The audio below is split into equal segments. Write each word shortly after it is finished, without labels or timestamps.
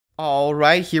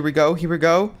Alright, here we go, here we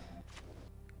go.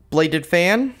 Bladed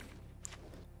fan.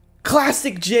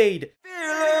 Classic Jade!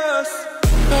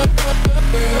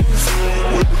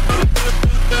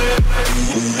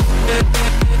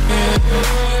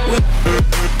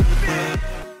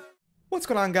 What's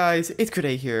going on, guys? It's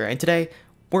Kuday here, and today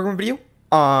we're going to video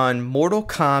on Mortal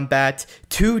Kombat.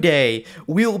 Today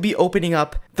we'll be opening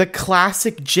up the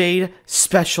Classic Jade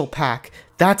special pack.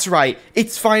 That's right,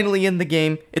 it's finally in the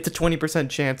game. It's a 20%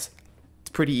 chance.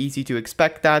 It's pretty easy to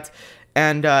expect that.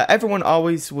 And everyone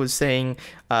always was saying,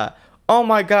 oh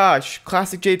my gosh,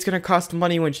 Classic Jade's gonna cost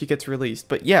money when she gets released.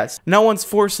 But yes, no one's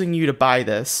forcing you to buy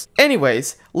this.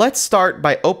 Anyways, let's start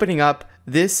by opening up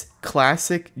this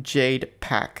Classic Jade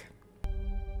pack.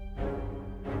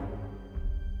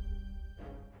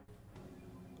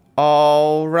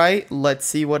 Alright, let's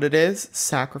see what it is.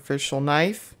 Sacrificial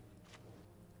Knife.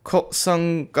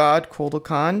 Sun God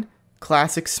Kodokan.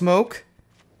 Classic Smoke.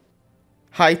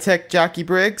 High-Tech Jackie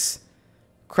Briggs.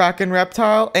 Kraken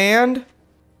Reptile. And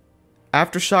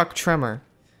Aftershock Tremor.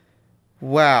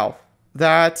 Wow,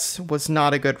 that was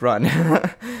not a good run.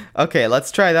 Okay,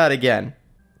 let's try that again.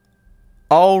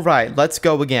 Alright, let's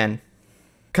go again.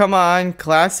 Come on,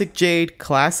 Classic Jade,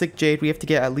 Classic Jade. We have to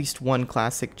get at least one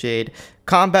Classic Jade.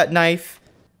 Combat Knife,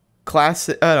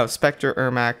 Spectre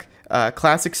Ermac,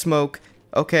 Classic Smoke,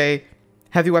 okay,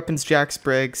 Heavy Weapons Jax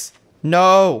Briggs,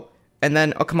 no, and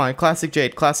then, oh come on, Classic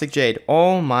Jade,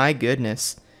 oh my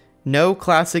goodness, no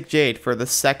Classic Jade for the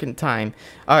second time.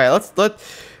 Alright,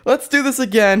 let's do this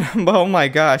again. Oh my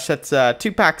gosh, that's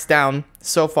 2 packs down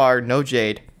so far, no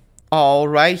Jade.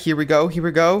 Alright, here we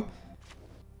go,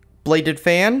 Bladed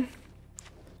fan.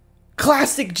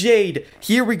 Classic Jade!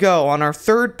 Here we go, on our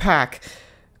 3rd pack.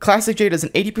 Classic Jade has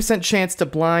an 80% chance to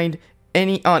blind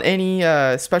any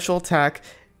special attack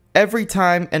every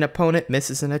time an opponent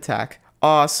misses an attack.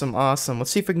 Awesome, awesome.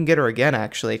 Let's see if we can get her again,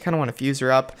 actually. I kind of want to fuse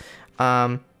her up.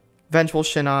 Vengeful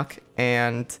Shinnok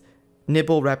and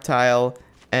Nibble Reptile,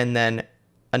 and then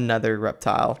another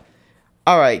Reptile.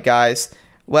 Alright, guys.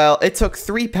 Well, it took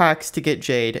 3 packs to get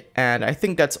Jade, and I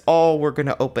think that's all we're going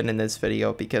to open in this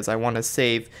video because I want to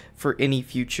save for any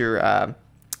future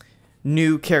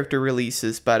new character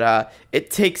releases. But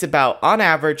it takes about, on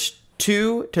average,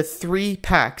 2 to 3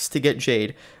 packs to get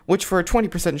Jade, which for a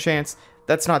 20% chance,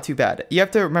 that's not too bad. You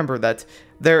have to remember that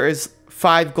there is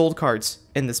 5 gold cards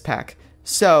in this pack,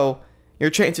 so your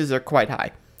chances are quite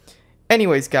high.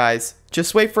 Anyways, guys,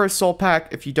 just wait for a soul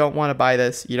pack. If you don't want to buy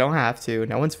this, you don't have to.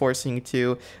 No one's forcing you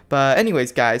to. But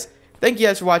anyways, guys, thank you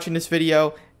guys for watching this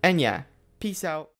video. And yeah, peace out.